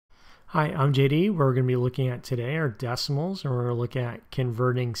Hi, I'm JD. We're going to be looking at today our decimals, and we're going to look at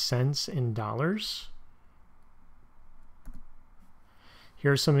converting cents in dollars.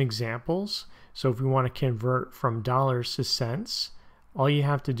 Here are some examples. So if we want to convert from dollars to cents, all you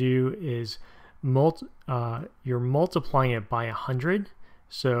have to do is you're multiplying it by 100.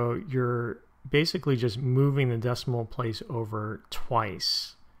 So you're basically just moving the decimal place over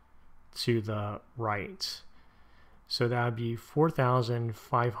twice to the right. So that would be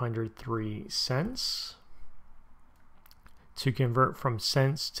 4,503 cents. To convert from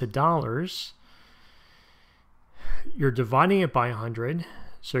cents to dollars, you're dividing it by 100.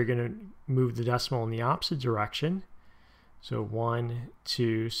 So you're going to move the decimal in the opposite direction. So 1,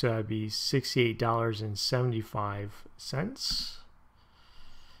 2, so that would be $68.75.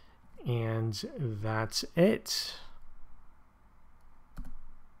 And that's it.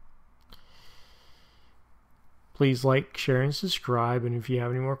 Please like, share, and subscribe. And if you have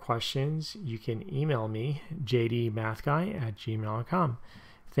any more questions, you can email me, jdmathguy@gmail.com.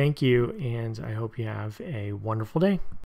 Thank you, and I hope you have a wonderful day.